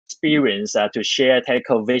experience to share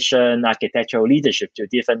technical vision, architectural leadership to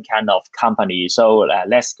different kind of companies. So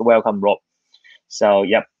let's welcome Rob. So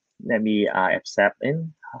yep, let me accept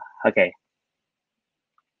in. Okay.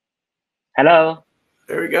 Hello.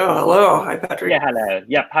 There we go. Hello. Hi, Patrick. Yeah, hello.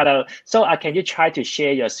 Yep, hello. So can you try to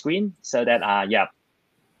share your screen so that yeah,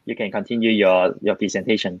 you can continue your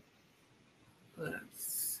presentation.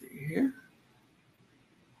 Let's see here.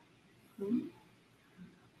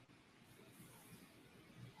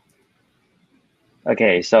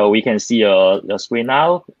 Okay, so we can see your screen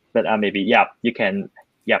now, but maybe yeah, you can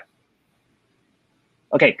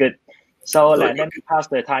Okay, good. So let me pass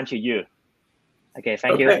the time to you. Okay,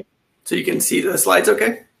 thank you. So you can see the slides,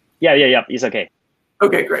 okay? Yeah, it's okay.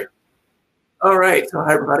 Okay, great. All right, so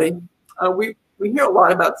hi everybody. We hear a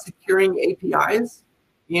lot about securing APIs,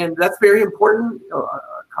 and that's very important.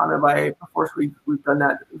 Kind of by Perforce, we've done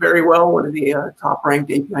that very well. One of the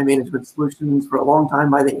top-ranked API management solutions for a long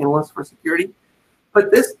time by the analysts for security.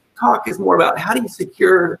 But this talk is more about how do you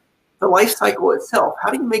secure the life cycle itself? How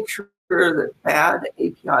do you make sure that bad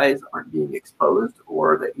APIs aren't being exposed,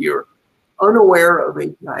 or that you're unaware of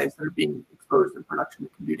APIs that are being exposed in production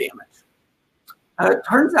that can do damage? It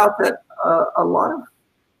turns out that a lot of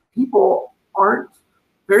people aren't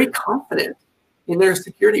very confident in their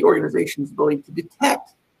security organization's ability to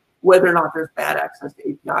detect whether or not there's bad access to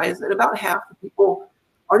APIs, and about half the people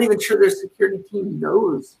aren't even sure their security team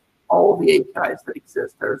knows all of the APIs that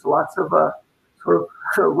exist. There's lots of sort of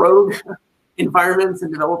rogue environments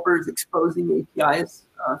and developers exposing APIs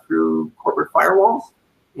through corporate firewalls,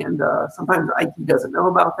 and sometimes IT doesn't know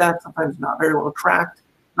about that, sometimes not very well tracked,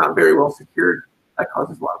 not very well secured. That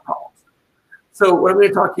causes a lot of problems. So what I'm going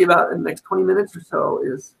to talk to you about in the next 20 minutes or so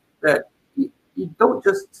is that you don't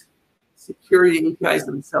just secure the APIs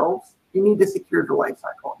themselves, you need to secure the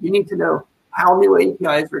lifecycle. You need to know how new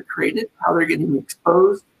APIs are created, how they're getting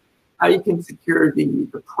exposed, how you can secure the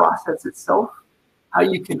process itself, how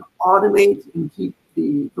you can automate and keep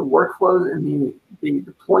the workflows and the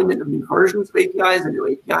deployment of new versions of APIs and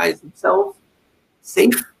new APIs themselves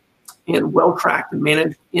safe and well-tracked and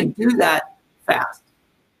managed, and do that fast.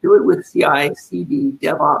 Do it with CI, CD,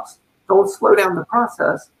 DevOps. Don't slow down the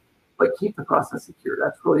process, but keep the process secure.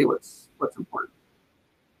 That's really what's important.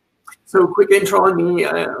 So quick intro on me,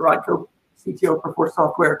 Rod Cope, CTO of Perforce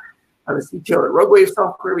Software. I was CTO at RogueWave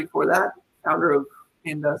Software before that, founder of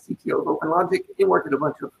and CTO of OpenLogic, and worked at a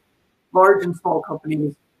bunch of large and small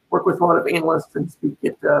companies, work with a lot of analysts and speak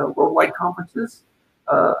at worldwide conferences.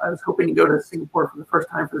 I was hoping to go to Singapore for the first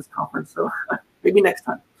time for this conference, so maybe next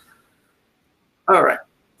time. All right,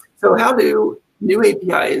 so how do new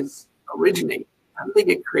APIs originate? How do they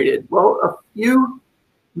get created? Well, a few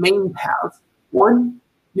main paths. One,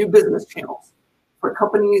 new business channels. For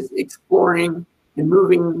companies exploring and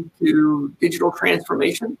moving to digital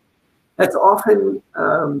transformation, that's often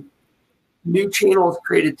new channels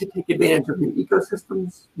created to take advantage of new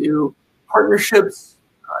ecosystems, new partnerships,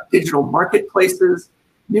 digital marketplaces,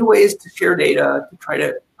 new ways to share data, to try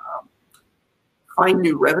to find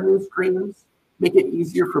new revenue streams, make it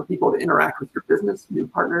easier for people to interact with your business, new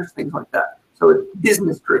partners, things like that. So it's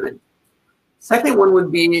business driven. Second one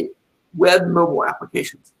would be web mobile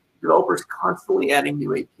applications. Developers constantly adding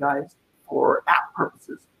new APIs for app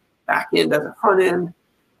purposes, back end as a front end,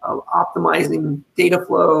 optimizing data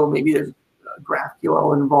flow. Maybe there's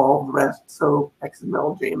GraphQL involved, REST, SOAP,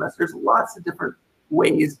 XML, JMS. There's lots of different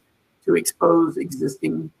ways to expose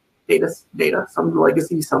existing data, some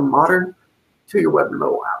legacy, some modern, to your web and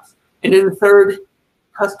mobile apps. And then the third,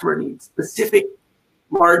 customer needs. Specific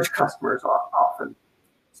large customers often,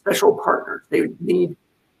 special partners. They need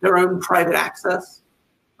their own private access,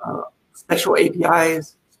 special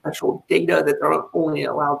APIs, special data that they're only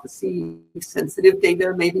allowed to see, sensitive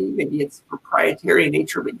data maybe it's proprietary in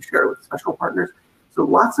nature, but you share it with special partners. So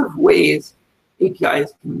lots of ways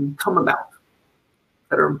APIs can come about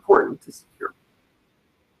that are important to secure.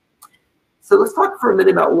 So let's talk for a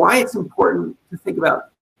minute about why it's important to think about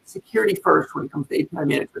security first when it comes to API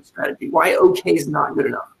management strategy, why OK is not good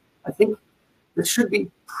enough. I think this should be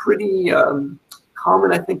pretty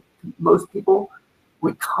common. I think most people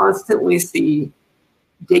would constantly see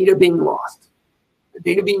data being lost,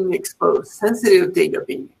 data being exposed, sensitive data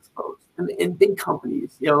being exposed. And big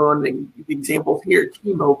companies, you know, and the examples here,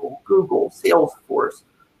 T-Mobile, Google, Salesforce,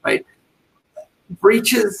 right?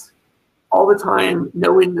 Breaches all the time,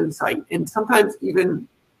 no end in sight, and sometimes even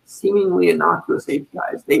seemingly innocuous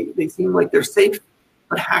APIs. They seem like they're safe,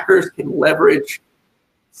 but hackers can leverage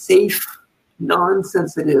safe,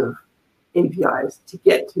 non-sensitive APIs to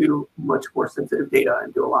get to much more sensitive data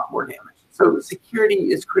and do a lot more damage. So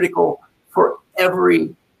security is critical for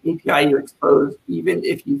every API you expose, even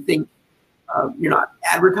if you think you're not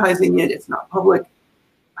advertising it, it's not public,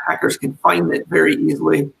 hackers can find it very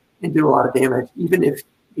easily and do a lot of damage, even if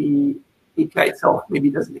the API itself maybe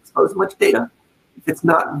doesn't expose much data. If it's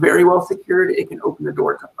not very well secured, it can open the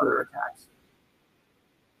door to other attacks.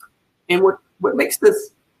 And what makes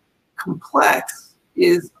this complex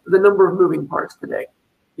is the number of moving parts today.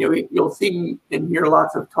 You'll see and hear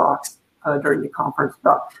lots of talks during the conference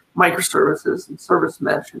about microservices and service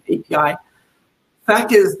mesh and API.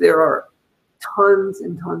 Fact is, there are tons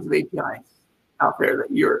and tons of APIs out there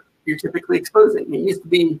that you're typically exposing. It used to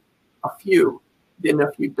be a few, then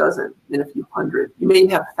a few dozen, then a few hundred. You may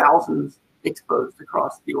have thousands exposed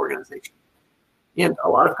across the organization. And a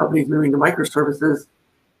lot of companies moving to microservices,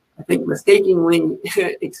 I think, mistakenly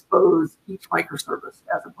expose each microservice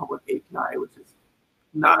as a public API, which is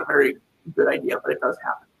not a very good idea, but it does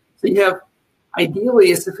happen. So you have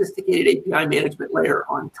ideally a sophisticated API management layer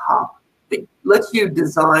on top that lets you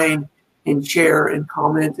design and share and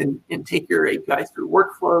comment and take your APIs through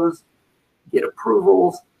workflows, get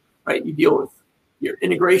approvals, right? You deal with your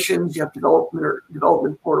integrations, you have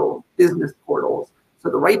development portals, business portals.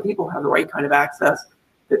 So the right people have the right kind of access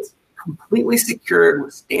that's completely secured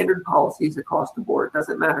with standard policies across the board. It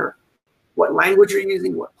doesn't matter what language you're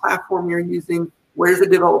using, what platform you're using, where the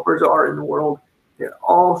developers are in the world. They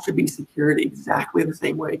all should be secured exactly the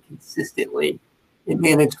same way, consistently, and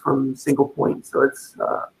managed from single point. So it's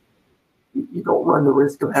you don't run the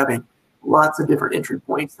risk of having lots of different entry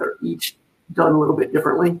points that are each done a little bit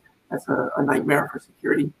differently. That's a nightmare for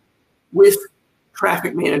security. With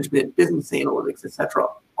traffic management, business analytics, etc.,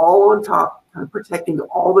 all on top, kind of protecting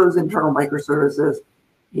all those internal microservices,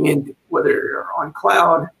 and whether you're on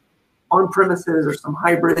cloud, on premises, or some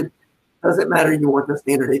hybrid, doesn't matter. You want the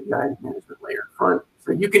standard API management layer in front,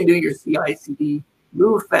 so you can do your CI/CD,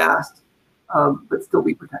 move fast, but still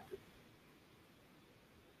be protected.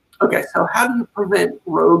 Okay, so how do you prevent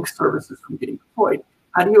rogue services from getting deployed?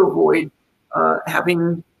 How do you avoid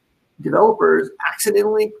having developers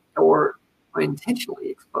accidentally or intentionally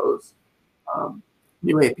expose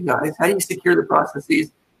new APIs? How do you secure the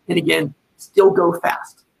processes? And again, still go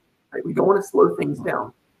fast, right? We don't want to slow things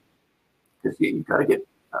down because you've got to get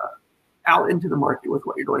out into the market with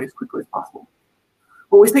what you're doing as quickly as possible.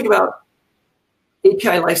 When we think about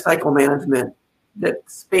API lifecycle management, that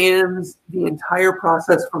spans the entire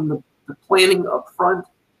process from the planning up front,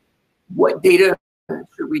 what data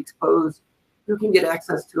should we expose, who can get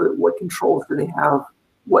access to it, what controls do they have,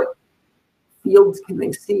 what fields can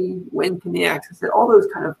they see, when can they access it, all those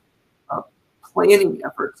kind of planning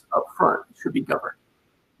efforts up front should be governed.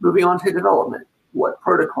 Moving on to development, what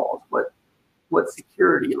protocols, what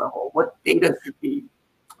security level, what data should be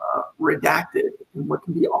redacted, and what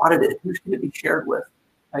can be audited, who's going to be shared with,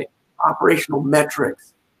 right? Operational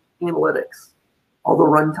metrics, analytics, all the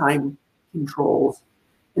runtime controls.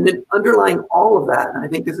 And then underlying all of that, and I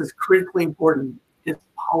think this is critically important, is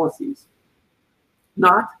policies.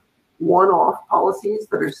 Not one-off policies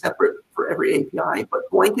that are separate for every API, but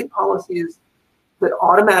blanket policies that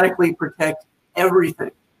automatically protect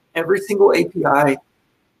everything, every single API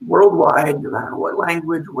worldwide, no matter what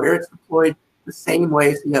language, where it's deployed, the same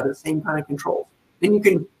way, so you have the same kind of controls. Then you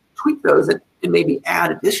can tweak those and maybe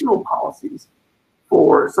add additional policies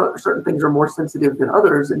for certain things are more sensitive than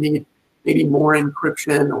others and need maybe more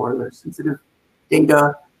encryption, or there's sensitive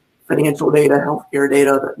data, financial data, healthcare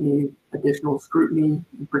data that need additional scrutiny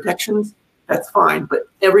and protections. That's fine, but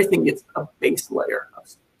everything gets a base layer of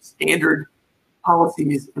standard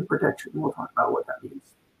policies and protection. We'll talk about what that means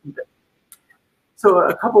in a bit. So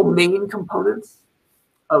a couple main components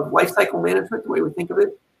of lifecycle management, the way we think of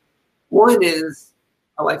it. One is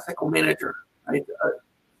a lifecycle manager, right?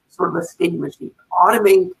 Sort of a state machine.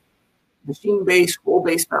 Automate machine-based,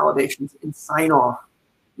 role-based validations and sign off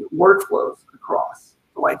workflows across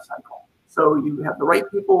the lifecycle. So you have the right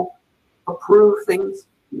people approve things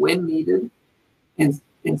when needed and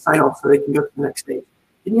sign off so they can go to the next stage.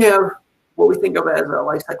 Then you have what we think of as a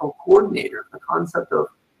lifecycle coordinator, the concept of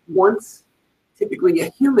once typically a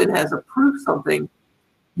human has approved something,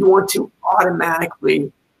 you want to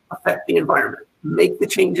automatically affect the environment, make the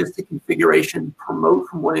changes to configuration, promote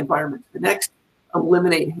from one environment to the next,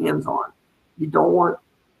 eliminate hands-on. You don't want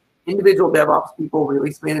individual DevOps people,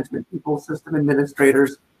 release management people, system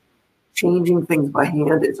administrators changing things by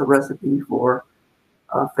hand. It's a recipe for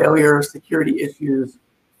failure, security issues,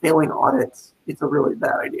 failing audits. It's a really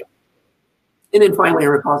bad idea. And then finally, a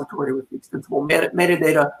repository with extensible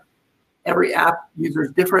metadata. Every app user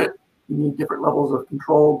is different. You need different levels of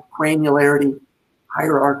control, granularity,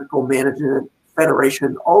 hierarchical management,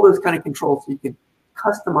 federation, all those kind of controls so you can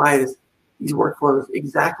customize these workflows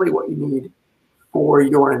exactly what you need for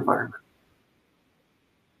your environment.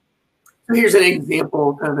 So here's an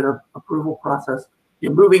example, kind of an approval process.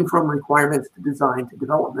 You're moving from requirements to design to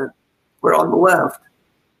development, where on the left,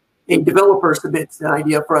 a developer submits an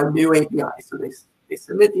idea for a new API. So they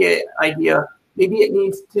submit the idea. Maybe it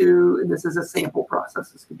needs to, and this is a sample process.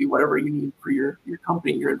 This could be whatever you need for your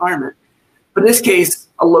company, your environment. But in this case,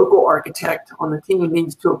 a local architect on the team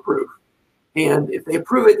needs to approve. And if they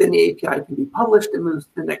approve it, then the API can be published and moves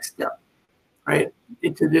to the next step, right?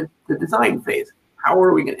 Into the design phase. How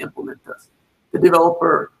are we going to implement this? The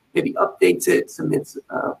developer maybe updates it, submits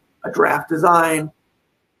a draft design,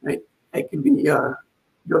 right? It can be go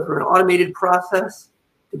through an automated process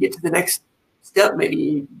to get to the next step,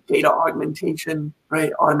 maybe data augmentation,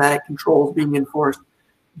 right? Automatic controls being enforced.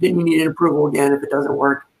 Then you need an approval again. If it doesn't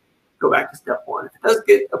work, go back to step one. If it does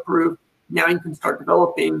get approved, now you can start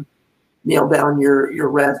developing, nail down your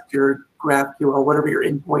REST, your GraphQL, whatever your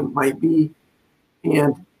endpoint might be,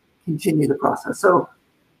 and continue the process. So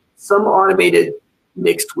some automated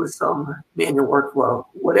mixed with some manual workflow,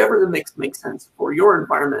 whatever the mix makes sense for your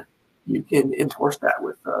environment, you can enforce that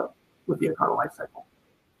with the Akana lifecycle.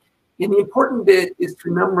 And the important bit is to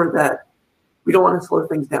remember that we don't want to slow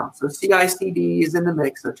things down. So CI/CD is in the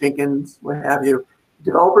mix, so Jenkins, what have you.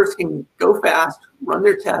 Developers can go fast, run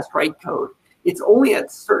their tests, write code. It's only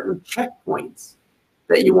at certain checkpoints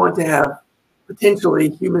that you want to have potentially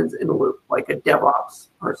humans in the loop, like a DevOps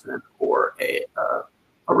person or a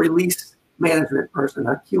release management person,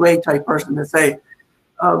 a QA type person, to say,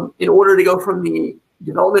 in order to go from the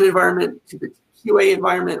development environment to the QA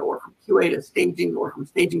environment, or from QA to staging, or from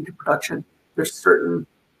staging to production, there's certain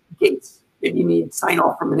gates. Maybe you need sign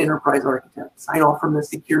off from an enterprise architect, sign off from the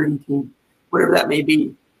security team, whatever that may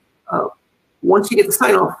be. Once you get the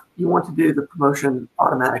sign off, you want to do the promotion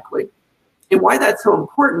automatically. And why that's so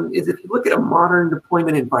important is if you look at a modern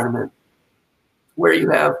deployment environment where you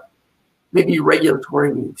have maybe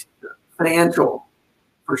regulatory needs, financial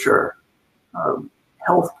for sure,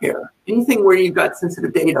 healthcare, anything where you've got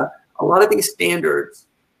sensitive data, a lot of these standards,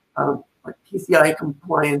 like PCI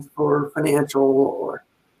compliance for financial or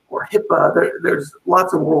HIPAA, there's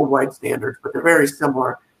lots of worldwide standards, but they're very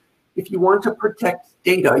similar. If you want to protect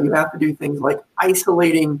data, you have to do things like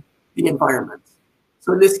isolating the environments.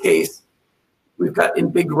 So in this case, we've got in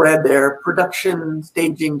big red there, production,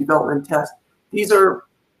 staging, development, test. These are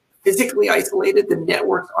physically isolated. The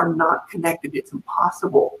networks are not connected. It's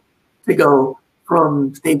impossible to go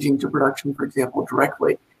from staging to production, for example,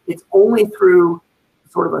 directly. It's only through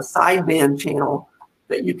sort of a sideband channel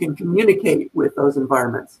that you can communicate with those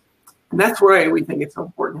environments. And that's why we think it's so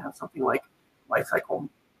important to have something like lifecycle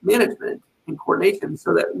management and coordination,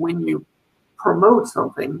 so that when you promote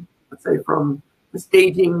something, let's say from the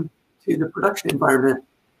staging to the production environment,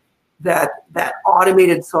 that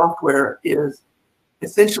automated software is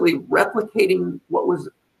essentially replicating what was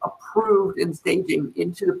approved in staging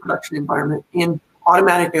into the production environment and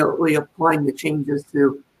automatically applying the changes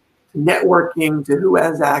to networking, to who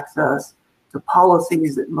has access, to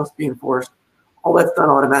policies that must be enforced. All that's done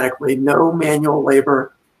automatically, no manual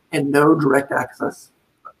labor and no direct access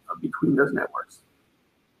between those networks.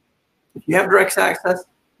 If you have direct access,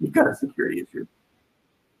 you've got a security issue.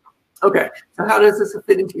 Okay, so how does this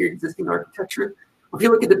fit into your existing architecture? Well, if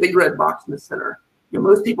you look at the big red box in the center,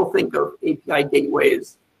 most people think of API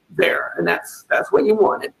gateways there, and that's what you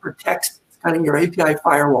want. It protects, it's kind of your API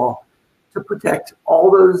firewall to protect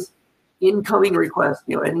all those incoming requests.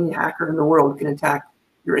 Any hacker in the world can attack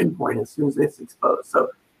your endpoint as soon as it's exposed. So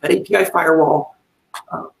that API firewall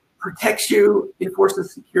protects you,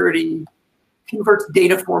 enforces security, converts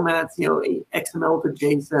data formats, XML to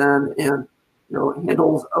JSON, and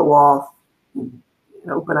handles OAuth, and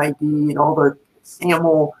OpenID, and all the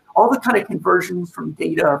SAML, all the kind of conversions from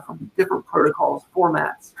data from different protocols,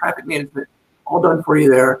 formats, traffic management, all done for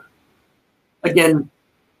you there. Again,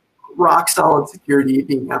 rock solid security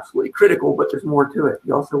being absolutely critical, but there's more to it.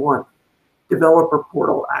 You also want developer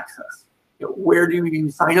portal access. Where do you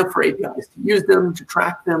sign up for APIs? To use them, to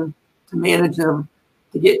track them, to manage them,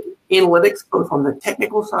 to get analytics both on the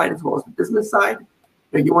technical side as well as the business side.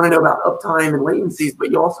 You want to know about uptime and latencies,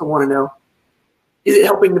 but you also want to know, is it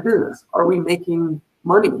helping the business? Are we making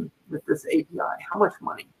money with this API? How much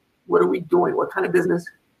money? What are we doing? What kind of business?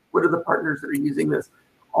 What are the partners that are using this?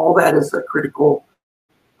 All that is a critical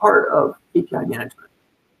part of API management.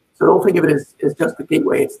 So don't think of it as just the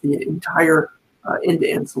gateway. It's the entire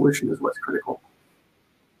end-to-end solution is what's critical.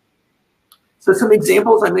 So some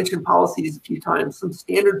examples, I mentioned policies a few times. Some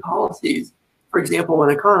standard policies, for example,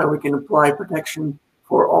 in Akana, we can apply protection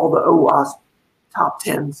for all the OWASP top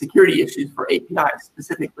 10 security issues for APIs,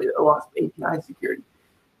 specifically the OWASP API security,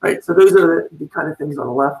 right? So those are the kind of things on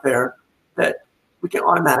the left there that we can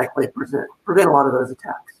automatically prevent a lot of those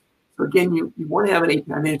attacks. So again, you want to have an API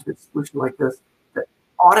management solution like this that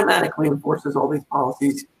automatically enforces all these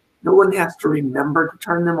policies. No one has to remember to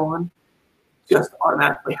turn them on. It just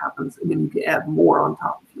automatically happens, and then you can add more on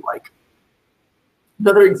top if you like.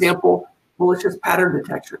 Another example, malicious pattern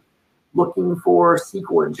detection. Looking for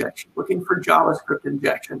SQL injection, looking for JavaScript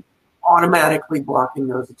injection, automatically blocking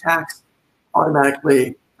those attacks,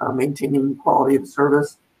 automatically maintaining quality of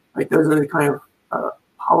service. Right? Those are the kind of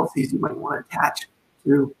policies you might want to attach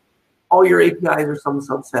to all your APIs or some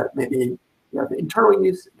subset. Maybe you have internal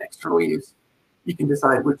use and external use. You can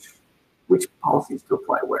decide which policies to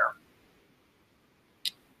apply where.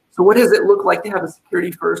 So what does it look like to have a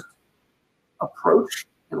security first approach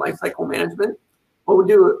in lifecycle management? Well, we'll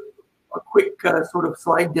do a quick sort of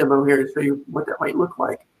slide demo here to show you what that might look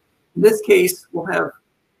like. In this case, we'll have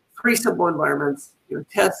three simple environments: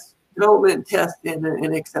 test, development, test, and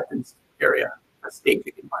an acceptance area, a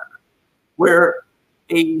staging environment, where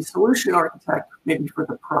a solution architect, maybe for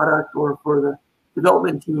the product or for the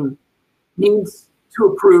development team, needs to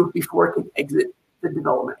approve before it can exit the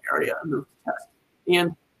development area and move to test.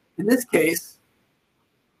 And in this case,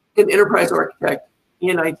 an enterprise architect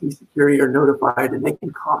and IT security are notified, and they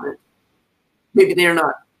can comment. Maybe they're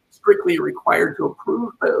not strictly required to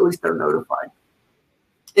approve, but at least they're notified.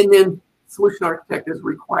 And then solution architect is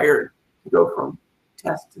required to go from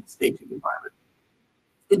test to the staging environment.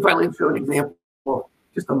 And finally, I'll show an example of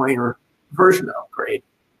just a minor version upgrade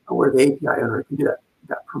where the API owner can do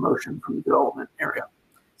that promotion from the development area.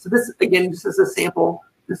 So this, again, just as a sample,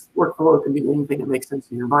 this workflow can be anything that makes sense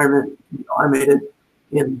in your environment. It can be automated,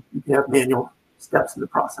 and you can have manual steps in the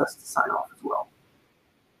process to sign off as well.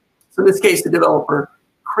 So in this case, the developer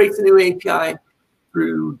creates a new API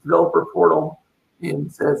through developer portal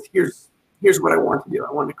and says, here's what I want to do.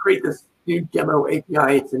 I want to create this new demo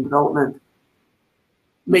API. It's in development.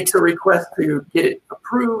 Makes a request to get it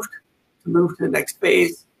approved to move to the next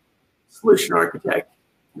phase. Solution architect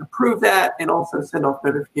can approve that and also send off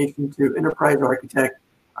notification to enterprise architect,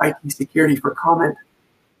 IT security for comment.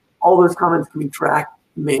 All those comments can be tracked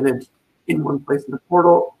and managed in one place in the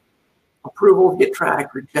portal. Approvals get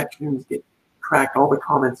tracked, rejections get tracked, all the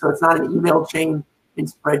comments. So it's not an email chain in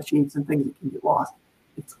spreadsheets and things that can get lost.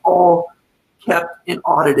 It's all kept and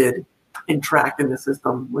audited and tracked in the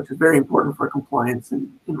system, which is very important for compliance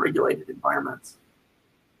in regulated environments.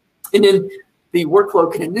 And then the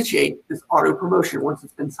workflow can initiate this auto promotion once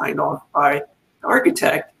it's been signed off by the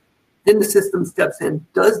architect. Then the system steps in,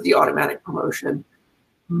 does the automatic promotion,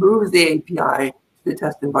 moves the API to the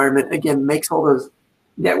test environment, again, makes all those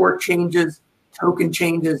network changes, token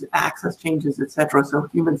changes, access changes, etc. So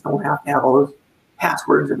humans don't have to have all those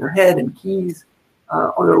passwords in their head and keys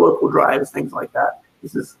on their local drives, things like that.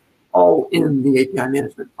 This is all in the API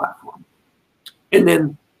management platform. And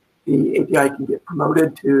then the API can get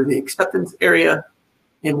promoted to the acceptance area.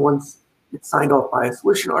 And once it's signed off by a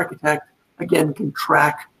solution architect, again, can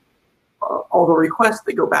track all the requests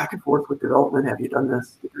that go back and forth with development. Have you done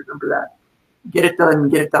this? If you remember that. Get it done,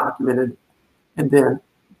 get it documented, and then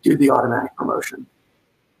do the automatic promotion.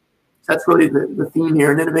 So that's really the theme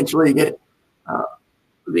here. And then eventually you get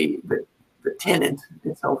the tenant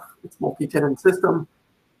itself, its multi-tenant system,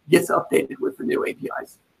 gets updated with the new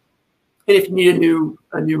APIs. And if you need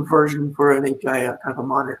a new version for an API, kind of a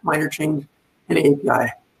minor change, an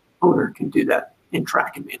API owner can do that and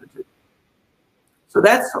track and manage it. So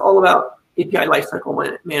that's all about API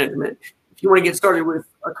lifecycle management. If you want to get started with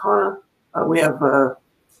Akana, we have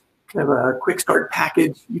kind of a quick start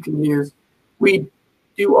package you can use. We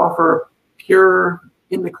do offer pure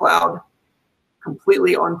in the cloud,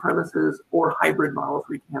 completely on premises, or hybrid models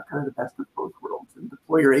where you can have kind of the best of both worlds and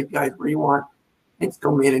deploy your APIs where you want and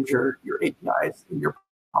still manage your APIs and your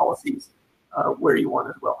policies where you want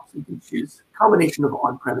as well. So you can choose a combination of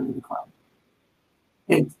on-prem and in the cloud.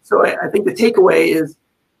 And so I think the takeaway is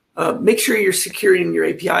make sure you're securing your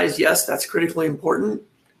APIs. Yes, that's critically important,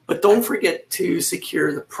 but don't forget to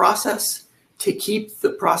secure the process. To keep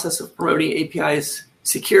the process of promoting APIs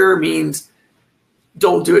secure means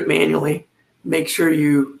don't do it manually. Make sure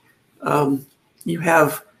you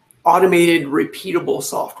have automated, repeatable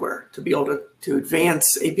software to be able to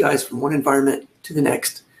advance APIs from one environment to the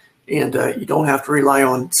next. And you don't have to rely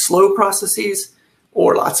on slow processes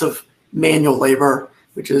or lots of manual labor,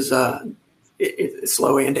 which is it's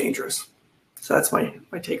slow and dangerous. So that's my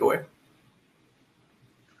takeaway.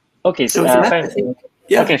 Okay, so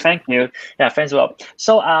Yeah. Okay, thank you. Yeah, thanks a lot.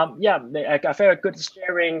 So, yeah, a very good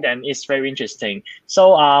sharing, and it's very interesting.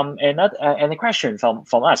 So, another question from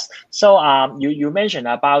us. So, you mentioned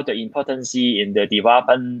about the importance in the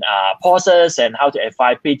development process and how to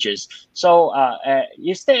apply features. So,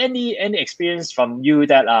 is there any experience from you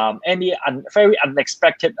that any very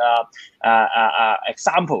unexpected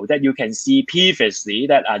example that you can see previously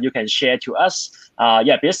that you can share to us?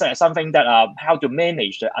 Yeah, because something that how to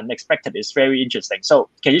manage the unexpected is very interesting. So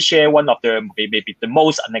can you share one of the maybe the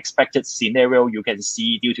most unexpected scenario you can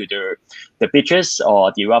see due to the features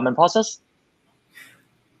or development process?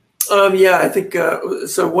 Yeah, I think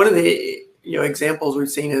so. One of the examples we've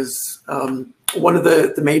seen is one of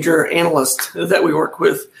the major analysts that we work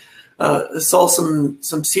with saw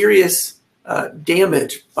some serious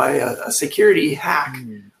damage by a security hack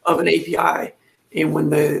of an API, and when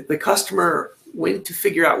the customer went to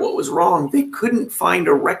figure out what was wrong, they couldn't find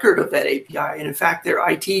a record of that API, and in fact, their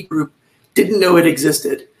IT group didn't know it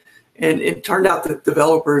existed, and it turned out that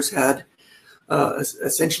developers had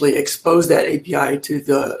essentially exposed that API to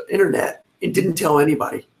the internet and didn't tell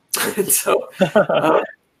anybody. And so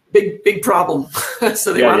big problem.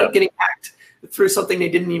 So they wound up getting hacked through something they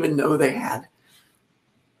didn't even know they had.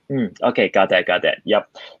 Okay, got that. Yep.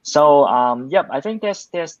 So, yep, I think that's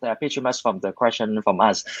pretty much from the question from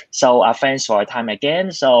us. So, thanks for your time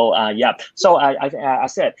again. So, yeah. So, I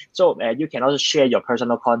said, so you can also share your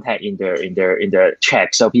personal contact in the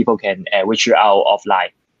chat, so people can reach you out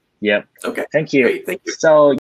offline. Yep. Okay. Thank you. Great. Thank you. So.